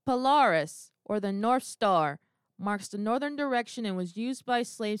Polaris, or the North Star, marks the northern direction and was used by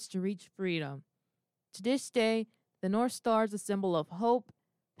slaves to reach freedom. To this day, the North Star is a symbol of hope,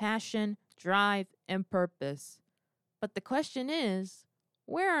 passion, drive, and purpose. But the question is,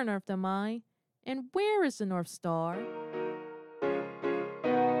 where on earth am I? And where is the North Star?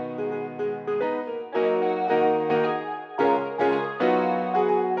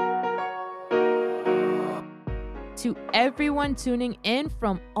 To everyone tuning in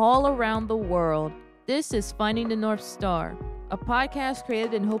from all around the world, this is Finding the North Star, a podcast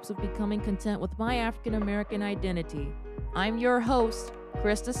created in hopes of becoming content with my African American identity. I'm your host,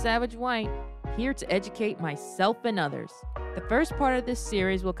 Krista Savage White, here to educate myself and others. The first part of this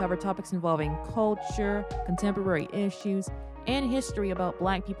series will cover topics involving culture, contemporary issues, and history about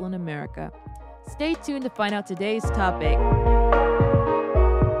Black people in America. Stay tuned to find out today's topic.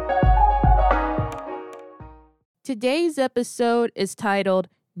 Today's episode is titled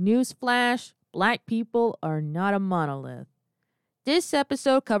Newsflash, Black People Are Not a Monolith. This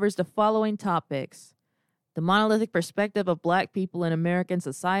episode covers the following topics: the monolithic perspective of Black people in American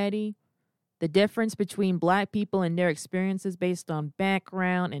society, the difference between Black people and their experiences based on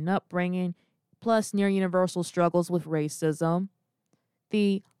background and upbringing, plus near universal struggles with racism,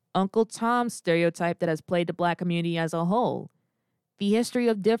 the Uncle Tom stereotype that has plagued the Black community as a whole, the history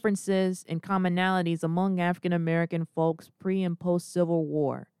of differences and commonalities among African American folks pre- and post-Civil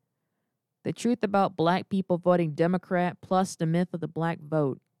War, the truth about Black people voting Democrat plus the myth of the Black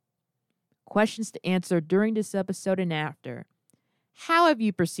vote, questions to answer during this episode and after. How have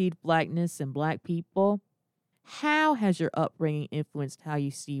you perceived Blackness and Black people? How has your upbringing influenced how you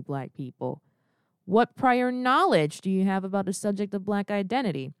see Black people? What prior knowledge do you have about the subject of Black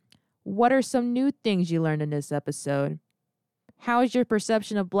identity? What are some new things you learned in this episode? How has your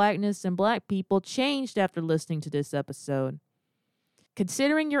perception of Blackness and Black people changed after listening to this episode?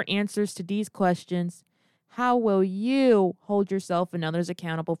 Considering your answers to these questions, how will you hold yourself and others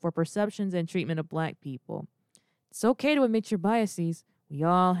accountable for perceptions and treatment of Black people? It's okay to admit your biases. We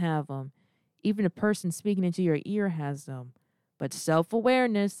all have them. Even the person speaking into your ear has them. But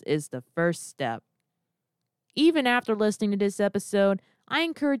self-awareness is the first step. Even after listening to this episode, I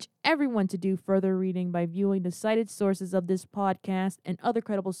encourage everyone to do further reading by viewing the cited sources of this podcast and other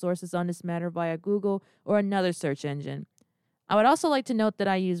credible sources on this matter via Google or another search engine. I would also like to note that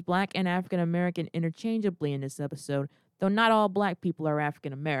I use Black and African American interchangeably in this episode, though not all Black people are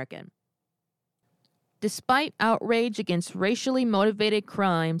African American. Despite outrage against racially motivated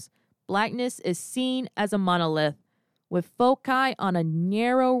crimes, Blackness is seen as a monolith, with foci on a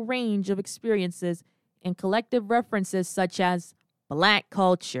narrow range of experiences and collective references such as Black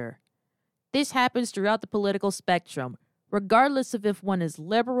culture. This happens throughout the political spectrum, regardless of if one is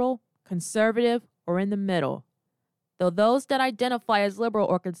liberal, conservative, or in the middle. Though those that identify as liberal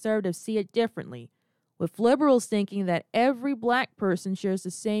or conservative see it differently, with liberals thinking that every Black person shares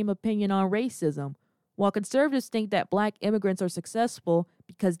the same opinion on racism, while conservatives think that Black immigrants are successful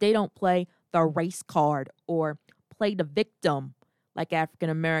because they don't play the race card or play the victim like African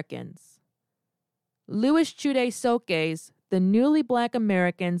Americans. Louis Chude Soke's The Newly Black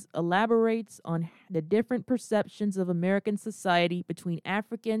Americans elaborates on the different perceptions of American society between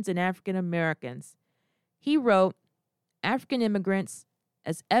Africans and African Americans. He wrote, African immigrants,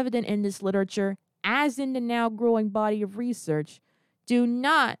 as evident in this literature as in the now growing body of research, do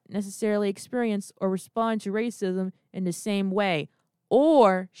not necessarily experience or respond to racism in the same way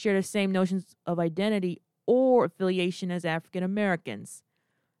or share the same notions of identity or affiliation as African Americans.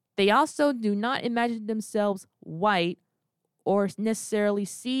 They also do not imagine themselves white or necessarily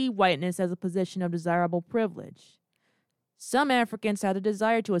see whiteness as a position of desirable privilege. Some Africans have the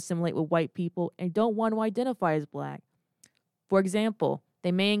desire to assimilate with white people and don't want to identify as Black. For example,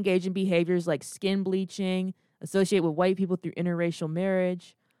 they may engage in behaviors like skin bleaching, associate with white people through interracial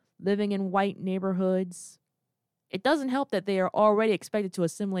marriage, living in white neighborhoods. It doesn't help that they are already expected to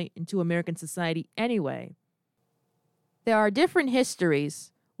assimilate into American society anyway. There are different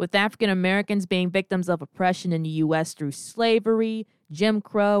histories, with African Americans being victims of oppression in the U.S. through slavery, Jim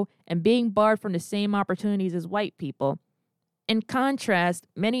Crow, and being barred from the same opportunities as white people. In contrast,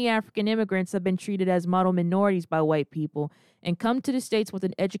 many African immigrants have been treated as model minorities by white people and come to the States with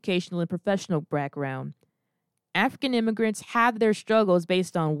an educational and professional background. African immigrants have their struggles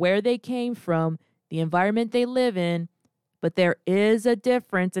based on where they came from, the environment they live in, but there is a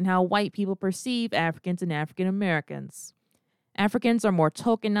difference in how white people perceive Africans and African Americans. Africans are more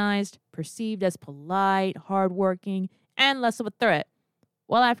tokenized, perceived as polite, hardworking, and less of a threat,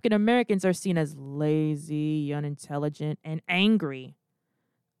 while African Americans are seen as lazy, unintelligent, and angry.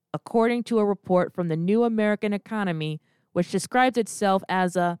 According to a report from the New American Economy, which describes itself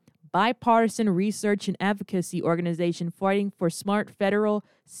as a bipartisan research and advocacy organization fighting for smart federal,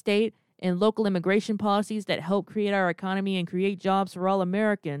 state, and local immigration policies that help create our economy and create jobs for all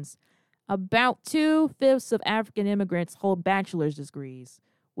Americans. About 2/5 of African immigrants hold bachelor's degrees,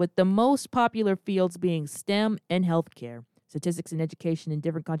 with the most popular fields being STEM and healthcare. Statistics and education in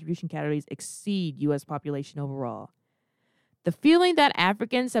different contribution categories exceed U.S. population overall. The feeling that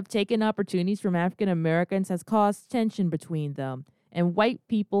Africans have taken opportunities from African Americans has caused tension between them, and white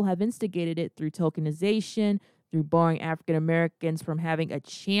people have instigated it through tokenization, through barring African Americans from having a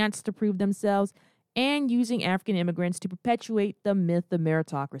chance to prove themselves, and using African immigrants to perpetuate the myth of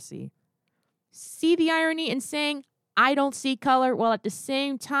meritocracy. See the irony in saying, I don't see color, while at the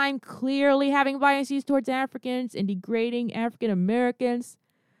same time clearly having biases towards Africans and degrading African Americans?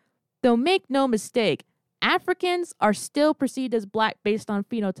 Though make no mistake, Africans are still perceived as black based on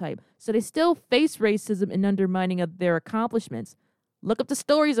phenotype, so they still face racism and undermining of their accomplishments. Look up the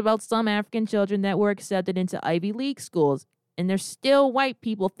stories about some African children that were accepted into Ivy League schools, and there's still white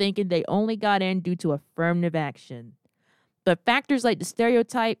people thinking they only got in due to affirmative action. But factors like the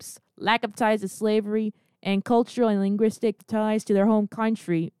stereotypes, lack of ties to slavery, and cultural and linguistic ties to their home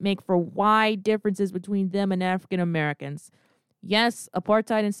country make for wide differences between them and African Americans. Yes,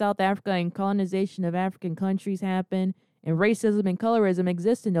 apartheid in South Africa and colonization of African countries happened, and racism and colorism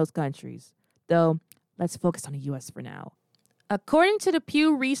exist in those countries. Though, let's focus on the U.S. for now. According to the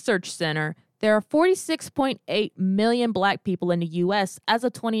Pew Research Center, there are 46.8 million black people in the U.S. as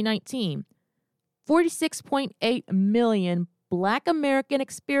of 2019. 46.8 million black American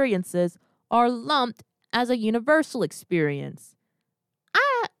experiences are lumped as a universal experience.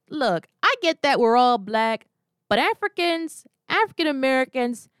 I get that we're all black, but Africans, African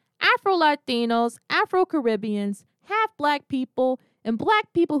Americans, Afro-Latinos, Afro-Caribbeans, half black people, and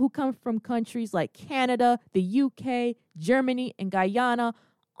black people who come from countries like Canada, the UK, Germany, and Guyana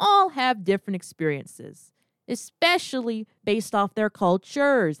all have different experiences, especially based off their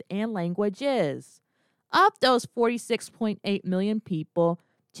cultures and languages. Of those 46.8 million people,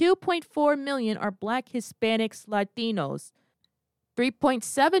 2.4 million are black Hispanics Latinos.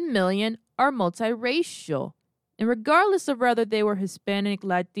 3.7 million are multiracial. And regardless of whether they were Hispanic,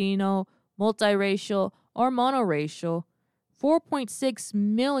 Latino, multiracial, or monoracial, 4.6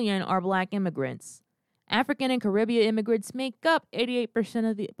 million are black immigrants. African and Caribbean immigrants make up 88%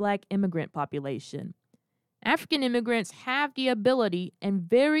 of the black immigrant population. African immigrants have the ability and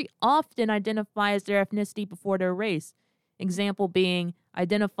very often identify as their ethnicity before their race. Example being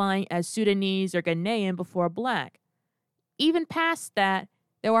identifying as Sudanese or Ghanaian before black. Even past that,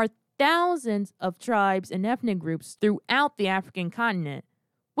 there are thousands of tribes and ethnic groups throughout the African continent,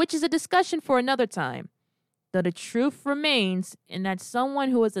 which is a discussion for another time. Though the truth remains in that someone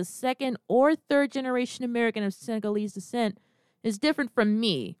who is a second or third generation American of Senegalese descent is different from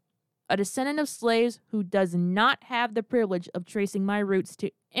me, a descendant of slaves who does not have the privilege of tracing my roots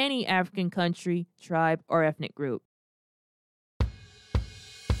to any African country, tribe, or ethnic group.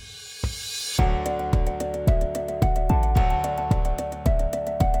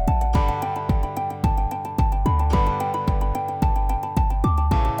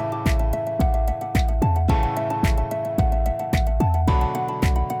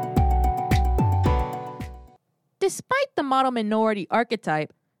 Despite the model minority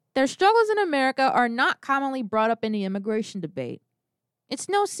archetype, their struggles in America are not commonly brought up in the immigration debate. It's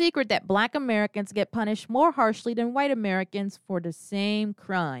no secret that black Americans get punished more harshly than white Americans for the same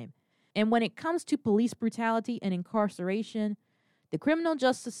crime. And when it comes to police brutality and incarceration, the criminal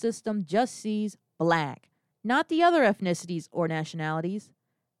justice system just sees black, not the other ethnicities or nationalities,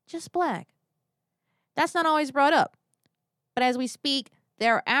 just black. That's not always brought up. But as we speak,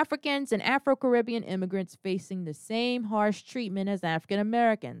 there are Africans and Afro-Caribbean immigrants facing the same harsh treatment as African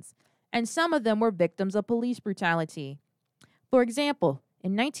Americans, and some of them were victims of police brutality. For example,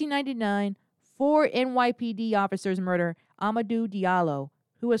 in 1999, 4 NYPD officers murdered Amadou Diallo,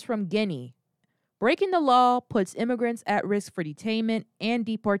 who was from Guinea. Breaking the law puts immigrants at risk for detainment and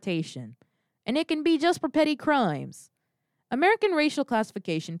deportation, and it can be just for petty crimes. American racial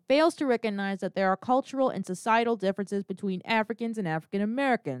classification fails to recognize that there are cultural and societal differences between Africans and African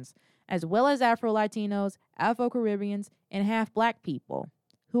Americans, as well as Afro-Latinos, Afro-Caribbeans, and half-black people,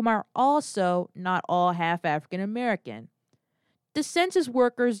 whom are also not all half African American. The census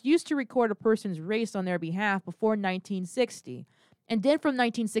workers used to record a person's race on their behalf before 1960, and then from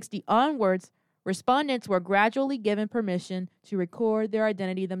 1960 onwards, respondents were gradually given permission to record their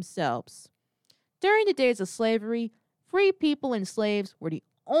identity themselves. During the days of slavery, free people and slaves were the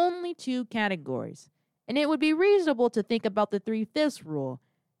only two categories, and it would be reasonable to think about the 3/5 rule,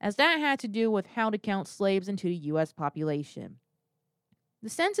 as that had to do with how to count slaves into the U.S. population. The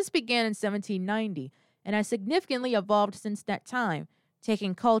census began in 1790 and has significantly evolved since that time,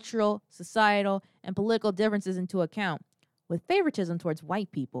 taking cultural, societal, and political differences into account, with favoritism towards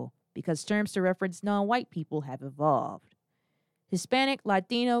white people, because terms to reference non-white people have evolved. Hispanic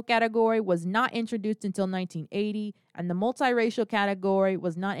Latino category was not introduced until 1980, and the multiracial category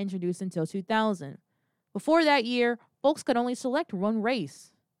was not introduced until 2000. Before that year, folks could only select one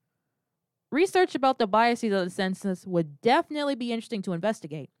race. Research about the biases of the census would definitely be interesting to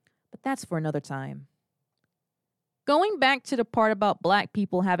investigate, but that's for another time. Going back to the part about black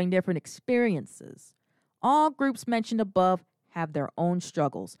people having different experiences, all groups mentioned above have their own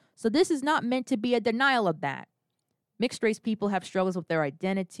struggles, so this is not meant to be a denial of that. Mixed race people have struggles with their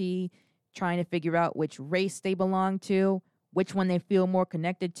identity, trying to figure out which race they belong to, which one they feel more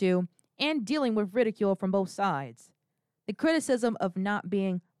connected to, and dealing with ridicule from both sides. The criticism of not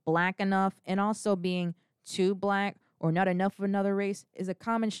being black enough and also being too black or not enough of another race is a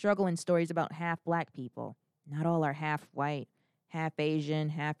common struggle in stories about half black people. Not all are half white, half Asian,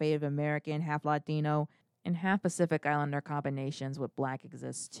 half Native American, half Latino, and half Pacific Islander combinations with black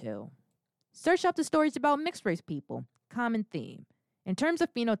exists too. Search up the stories about mixed race people. Common theme. In terms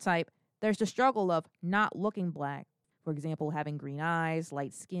of phenotype, there's the struggle of not looking black. For example, having green eyes,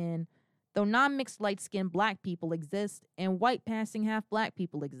 light skin. Though non-mixed light-skinned black people exist and white passing half black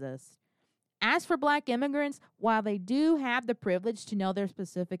people exist. As for black immigrants, while they do have the privilege to know their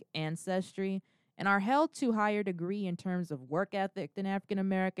specific ancestry and are held to a higher degree in terms of work ethic than African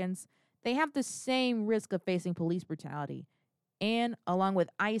Americans, they have the same risk of facing police brutality. And, along with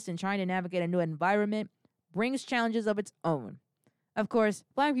ICE and trying to navigate a new environment, brings challenges of its own. Of course,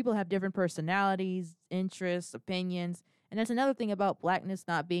 black people have different personalities, interests, opinions, and that's another thing about blackness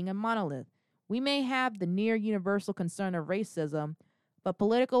not being a monolith. We may have the near universal concern of racism, but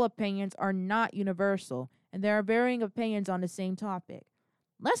political opinions are not universal, and there are varying opinions on the same topic.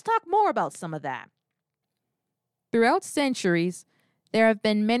 Let's talk more about some of that. Throughout centuries, there have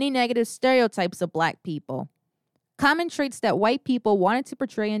been many negative stereotypes of black people. Common traits that white people wanted to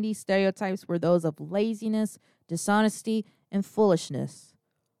portray in these stereotypes were those of laziness, dishonesty, and foolishness.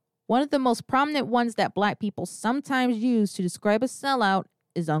 One of the most prominent ones that black people sometimes use to describe a sellout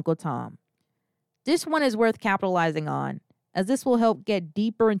is Uncle Tom. This one is worth capitalizing on, as this will help get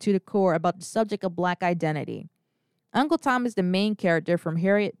deeper into the core about the subject of black identity. Uncle Tom is the main character from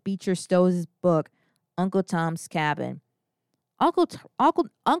Harriet Beecher Stowe's book, Uncle Tom's Cabin.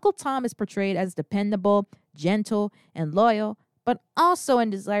 Uncle Tom is portrayed as dependable, gentle, and loyal, but also in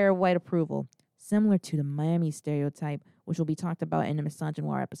desire of white approval, similar to the Miami stereotype, which will be talked about in the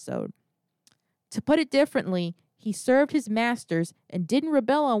misogynoir episode. To put it differently, he served his masters and didn't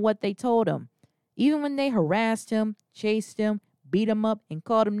rebel on what they told him. Even when they harassed him, chased him, beat him up, and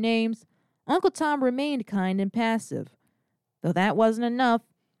called him names, Uncle Tom remained kind and passive. Though that wasn't enough,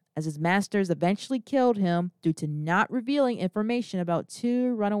 as his masters eventually killed him due to not revealing information about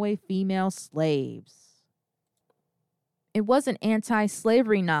 2 runaway female slaves. It was an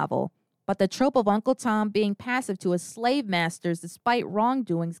anti-slavery novel, but the trope of Uncle Tom being passive to his slave masters despite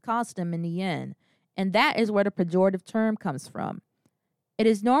wrongdoings cost him in the end, and that is where the pejorative term comes from. It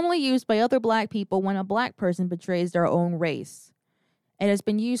is normally used by other black people when a black person betrays their own race. It has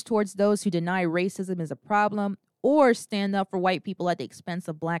been used towards those who deny racism is a problem or stand up for white people at the expense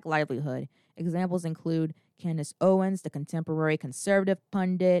of black livelihood. Examples include Candace Owens, the contemporary conservative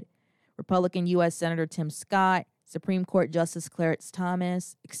pundit, Republican U.S. Senator Tim Scott, Supreme Court Justice Clarence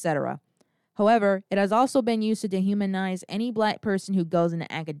Thomas, etc. However, it has also been used to dehumanize any black person who goes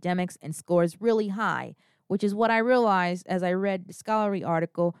into academics and scores really high, which is what I realized as I read the scholarly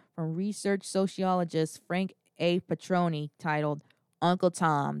article from research sociologist Frank A. Petroni titled Uncle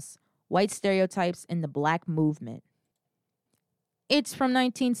Tom's: White Stereotypes in the Black Movement. It's from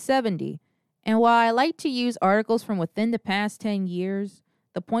 1970, and while I like to use articles from within the past 10 years,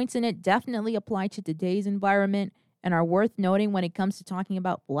 the points in it definitely apply to today's environment and are worth noting when it comes to talking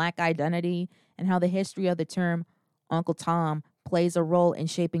about black identity and how the history of the term Uncle Tom plays a role in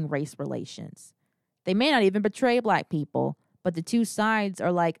shaping race relations. They may not even betray black people, but the two sides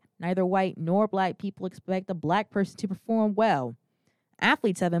are like neither white nor black people expect a black person to perform well.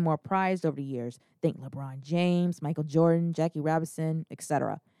 Athletes have been more prized over the years. Think LeBron James, Michael Jordan, Jackie Robinson,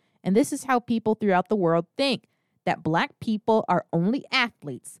 etc. And this is how people throughout the world think, that black people are only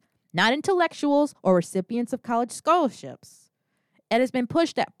athletes, not intellectuals or recipients of college scholarships. It has been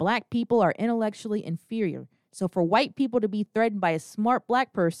pushed that black people are intellectually inferior. So for white people to be threatened by a smart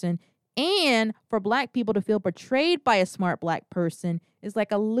black person and for black people to feel betrayed by a smart black person is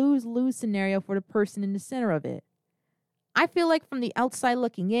like a lose-lose scenario for the person in the center of it. I feel like from the outside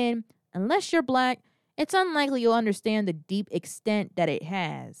looking in, unless you're black, it's unlikely you'll understand the deep extent that it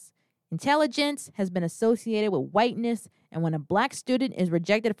has. Intelligence has been associated with whiteness, and when a black student is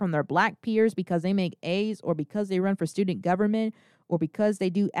rejected from their black peers because they make A's or because they run for student government or because they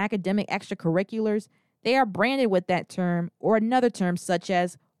do academic extracurriculars, they are branded with that term or another term such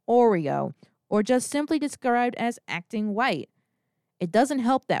as Oreo, or just simply described as acting white. It doesn't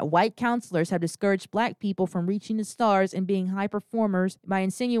help that white counselors have discouraged black people from reaching the stars and being high performers by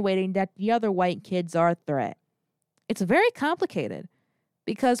insinuating that the other white kids are a threat. It's very complicated,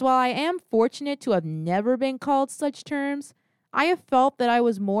 because while I am fortunate to have never been called such terms, I have felt that I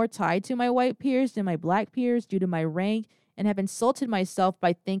was more tied to my white peers than my black peers due to my rank and have insulted myself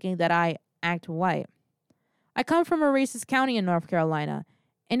by thinking that I act white. I come from a racist county in North Carolina,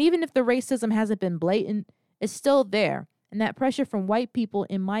 and even if the racism hasn't been blatant, it's still there, and that pressure from white people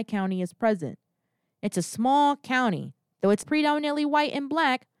in my county is present. It's a small county, though it's predominantly white and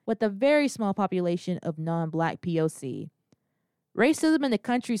black, with a very small population of non-black POC. Racism in the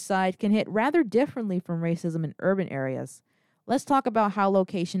countryside can hit rather differently from racism in urban areas. Let's talk about how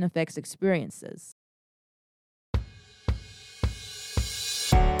location affects experiences.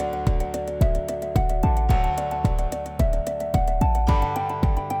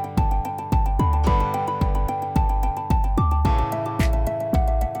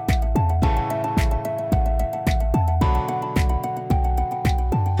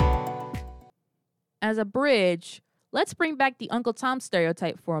 As a bridge, let's bring back the Uncle Tom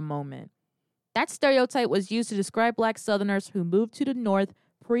stereotype for a moment. That stereotype was used to describe black Southerners who moved to the North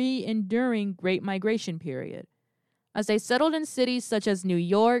pre and during Great Migration period. As they settled in cities such as New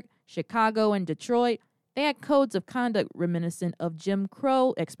York, Chicago, and Detroit, they had codes of conduct reminiscent of Jim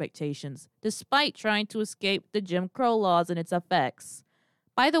Crow expectations, despite trying to escape the Jim Crow laws and its effects.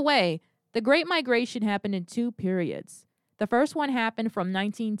 By the way, the Great Migration happened in two periods. The first one happened from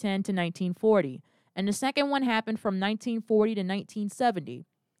 1910 to 1940, and the second one happened from 1940 to 1970.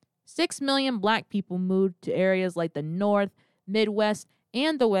 6 million black people moved to areas like the North, Midwest,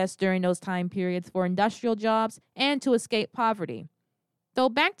 and the West during those time periods for industrial jobs and to escape poverty. Though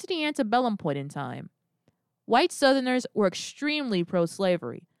back to the antebellum point in time, white Southerners were extremely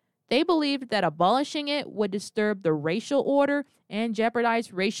pro-slavery. They believed that abolishing it would disturb the racial order and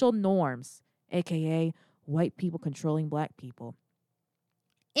jeopardize racial norms, aka white people controlling black people.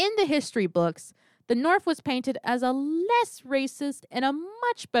 In the history books, the North was painted as a less racist and a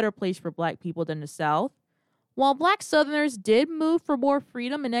much better place for black people than the South. While black Southerners did move for more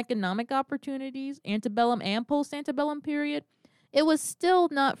freedom and economic opportunities, antebellum and post-antebellum period, it was still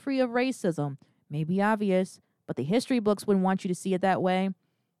not free of racism. May be obvious, but the history books wouldn't want you to see it that way.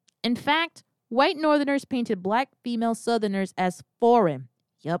 In fact, white Northerners painted black female Southerners as foreign.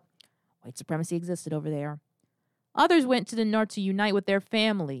 Yup, white supremacy existed over there. Others went to the North to unite with their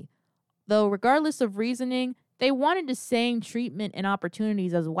family, though regardless of reasoning, they wanted the same treatment and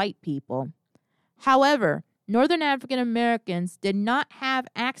opportunities as white people. However, Northern African Americans did not have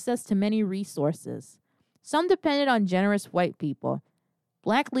access to many resources. Some depended on generous white people.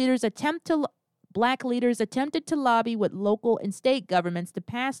 Black leaders attempted to lobby with local and state governments to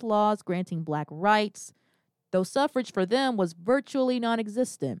pass laws granting black rights, though suffrage for them was virtually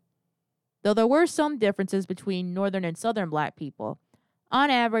non-existent. Though there were some differences between Northern and Southern black people. On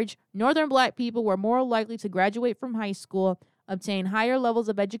average, Northern black people were more likely to graduate from high school, obtain higher levels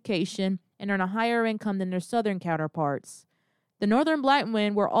of education, and earn a higher income than their Southern counterparts. The Northern black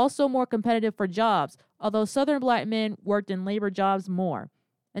men were also more competitive for jobs, although Southern black men worked in labor jobs more.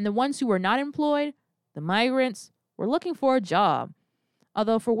 And the ones who were not employed, the migrants, were looking for a job.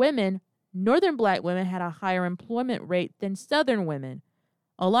 Although for women, Northern black women had a higher employment rate than Southern women.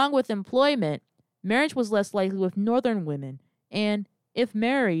 Along with employment, marriage was less likely with Northern women, and, if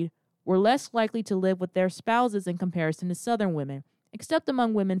married, were less likely to live with their spouses in comparison to Southern women, except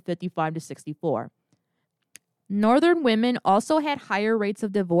among women 55 to 64. Northern women also had higher rates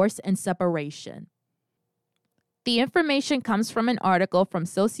of divorce and separation. The information comes from an article from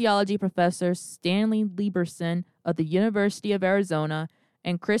sociology professor Stanley Lieberson of the University of Arizona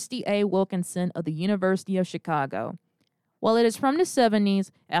and Christy A. Wilkinson of the University of Chicago. While it is from the 70s,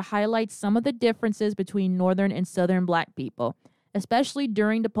 it highlights some of the differences between Northern and Southern black people, especially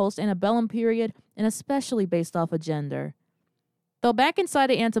during the post-antebellum period and especially based off of gender. Though back inside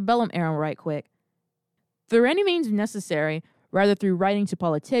the antebellum era right quick, through any means necessary, whether through writing to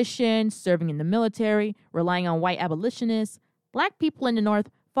politicians, serving in the military, relying on white abolitionists, black people in the North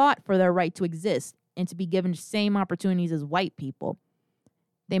fought for their right to exist and to be given the same opportunities as white people.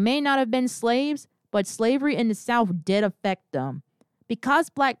 They may not have been slaves, but slavery in the South did affect them. Because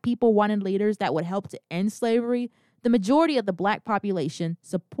black people wanted leaders that would help to end slavery, The majority of the black population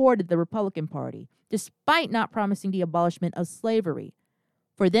supported the Republican Party, despite not promising the abolishment of slavery.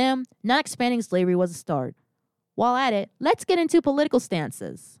 For them, not expanding slavery was a start. While at it, let's get into political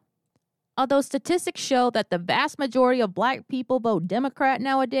stances. Although statistics show that the vast majority of black people vote Democrat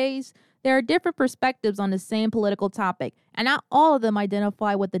nowadays, there are different perspectives on the same political topic, and not all of them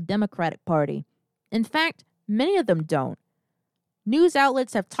identify with the Democratic Party. In fact, many of them don't. News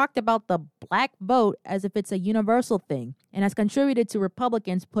outlets have talked about the black vote as if it's a universal thing and has contributed to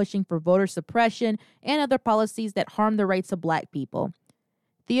Republicans pushing for voter suppression and other policies that harm the rights of black people.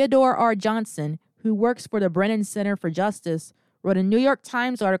 Theodore R. Johnson, who works for the Brennan Center for Justice, wrote a New York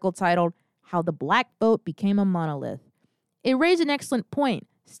Times article titled, "How the Black Vote Became a Monolith." It raised an excellent point,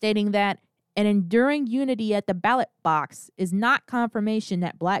 stating that an enduring unity at the ballot box is not confirmation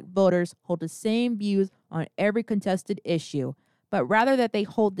that black voters hold the same views on every contested issue, but rather that they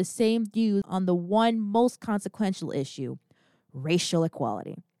hold the same views on the one most consequential issue, racial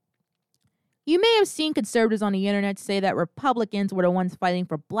equality. You may have seen conservatives on the internet say that Republicans were the ones fighting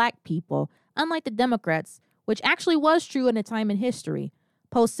for black people, unlike the Democrats, which actually was true in a time in history.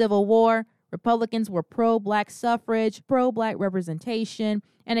 Post-Civil War, Republicans were pro-black suffrage, pro-black representation,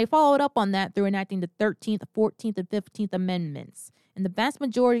 and they followed up on that through enacting the 13th, 14th, and 15th Amendments. And the vast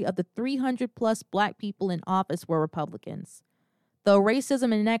majority of the 300-plus black people in office were Republicans. Though racism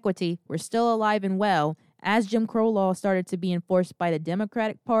and inequity were still alive and well, as Jim Crow law started to be enforced by the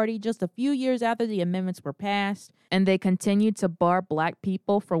Democratic Party just a few years after the amendments were passed, and they continued to bar black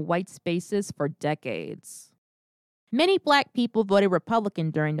people from white spaces for decades. Many black people voted Republican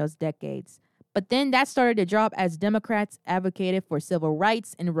during those decades, but then that started to drop as Democrats advocated for civil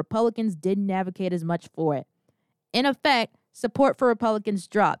rights and Republicans didn't advocate as much for it. In effect, support for Republicans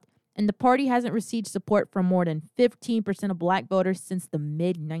dropped, and the party hasn't received support from more than 15% of black voters since the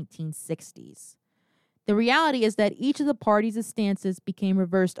mid-1960s. The reality is that each of the party's stances became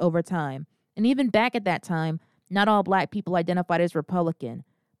reversed over time, and even back at that time, not all black people identified as Republican,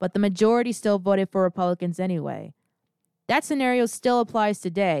 but the majority still voted for Republicans anyway. That scenario still applies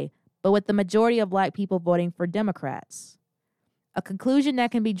today, but with the majority of black people voting for Democrats. A conclusion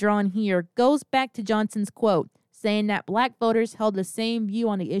that can be drawn here goes back to Johnson's quote, saying that black voters held the same view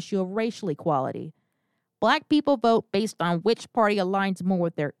on the issue of racial equality. Black people vote based on which party aligns more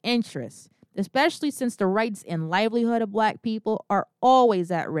with their interests, especially since the rights and livelihood of black people are always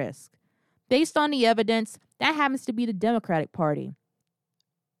at risk. Based on the evidence, that happens to be the Democratic Party.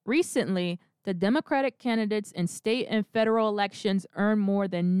 Recently, the Democratic candidates in state and federal elections earn more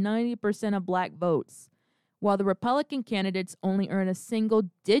than 90% of black votes, while the Republican candidates only earn a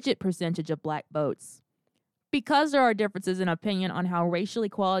single-digit percentage of black votes. Because there are differences in opinion on how racial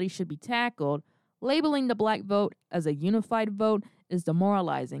equality should be tackled, labeling the black vote as a unified vote is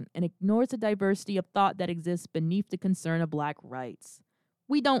demoralizing and ignores the diversity of thought that exists beneath the concern of black rights.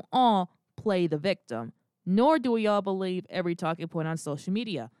 We don't all play the victim, nor do we all believe every talking point on social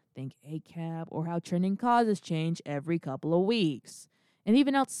media. Think ACAB or how trending causes change every couple of weeks. And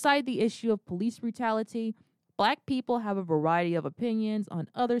even outside the issue of police brutality, black people have a variety of opinions on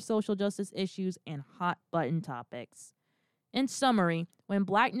other social justice issues and hot-button topics. In summary, when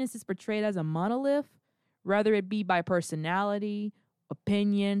blackness is portrayed as a monolith, whether it be by personality,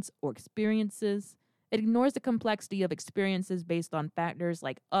 opinions, or experiences, it ignores the complexity of experiences based on factors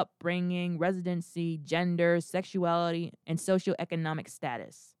like upbringing, residency, gender, sexuality, and socioeconomic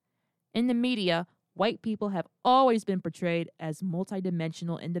status. In the media, white people have always been portrayed as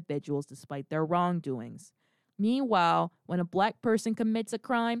multidimensional individuals despite their wrongdoings. Meanwhile, when a black person commits a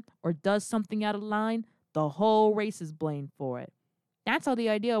crime or does something out of line, the whole race is blamed for it. That's how the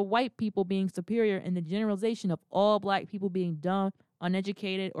idea of white people being superior and the generalization of all black people being dumb,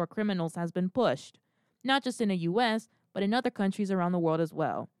 uneducated, or criminals has been pushed. Not just in the U.S., but in other countries around the world as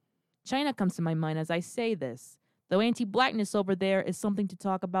well. China comes to my mind as I say this, though anti-blackness over there is something to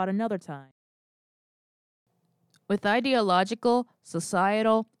talk about another time. With ideological,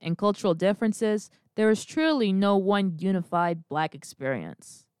 societal, and cultural differences, there is truly no one unified black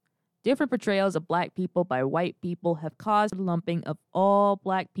experience. Different portrayals of black people by white people have caused the lumping of all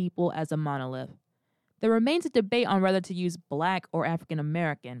black people as a monolith. There remains a debate on whether to use black or African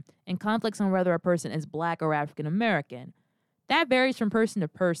American, and conflicts on whether a person is black or African American. That varies from person to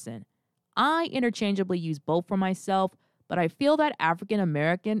person. I interchangeably use both for myself, but I feel that African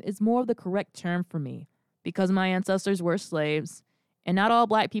American is more of the correct term for me, because my ancestors were slaves, and not all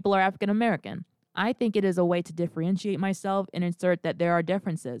black people are African American. I think it is a way to differentiate myself and insert that there are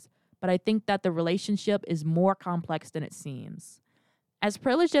differences, but I think that the relationship is more complex than it seems. As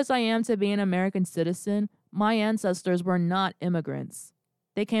privileged as I am to be an American citizen, my ancestors were not immigrants.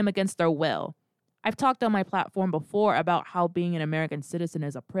 They came against their will. I've talked on my platform before about how being an American citizen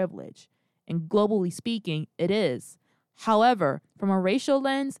is a privilege, and globally speaking, it is. However, from a racial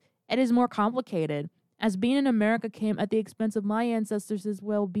lens, it is more complicated, as being in America came at the expense of my ancestors'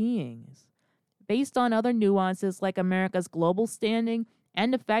 well-beings. Based on other nuances like America's global standing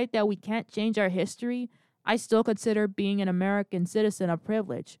and the fact that we can't change our history, I still consider being an American citizen a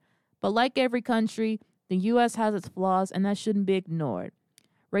privilege. But like every country, the U.S. has its flaws, and that shouldn't be ignored.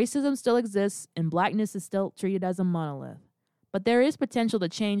 Racism still exists, and blackness is still treated as a monolith. But there is potential to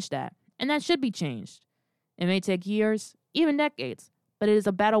change that, and that should be changed. It may take years, even decades, but it is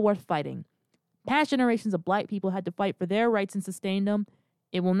a battle worth fighting. Past generations of black people had to fight for their rights and sustain them.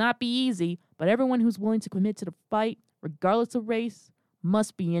 It will not be easy, but everyone who's willing to commit to the fight, regardless of race,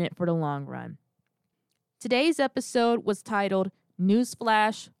 must be in it for the long run. Today's episode was titled,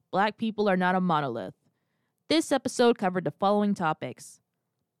 Newsflash, Black People Are Not a Monolith. This episode covered the following topics: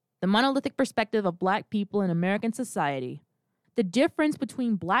 the monolithic perspective of black people in American society, the difference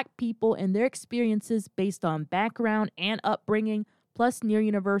between black people and their experiences based on background and upbringing, plus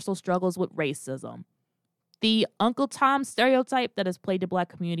near-universal struggles with racism, the Uncle Tom stereotype that has plagued the black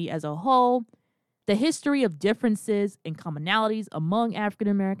community as a whole, the history of differences and commonalities among African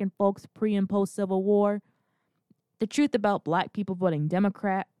American folks pre- and post-Civil War, the truth about black people voting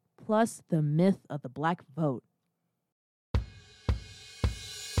Democrat, plus the myth of the black vote.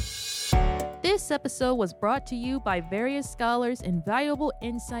 This episode was brought to you by various scholars and valuable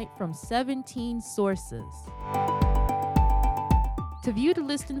insight from 17 sources. To view the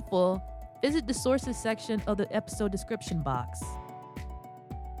list in full, visit the sources section of the episode description box.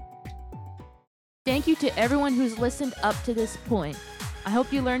 Thank you to everyone who's listened up to this point. I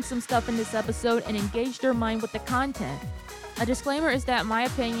hope you learned some stuff in this episode and engaged your mind with the content. A disclaimer is that my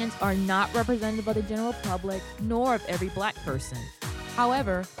opinions are not representative of the general public, nor of every black person.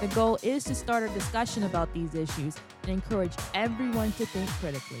 However, the goal is to start a discussion about these issues and encourage everyone to think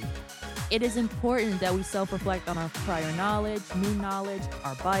critically. It is important that we self-reflect on our prior knowledge, new knowledge,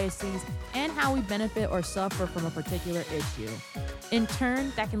 our biases, and how we benefit or suffer from a particular issue. In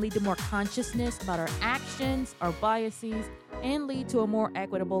turn, that can lead to more consciousness about our actions, our biases, and lead to a more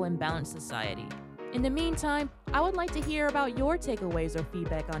equitable and balanced society. In the meantime, I would like to hear about your takeaways or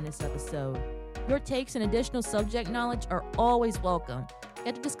feedback on this episode. Your takes and additional subject knowledge are always welcome.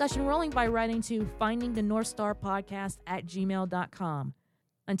 Get the discussion rolling by writing to findingthenorthstarpodcast@gmail.com.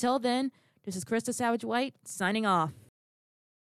 Until then, this is Krista Savage White, signing off.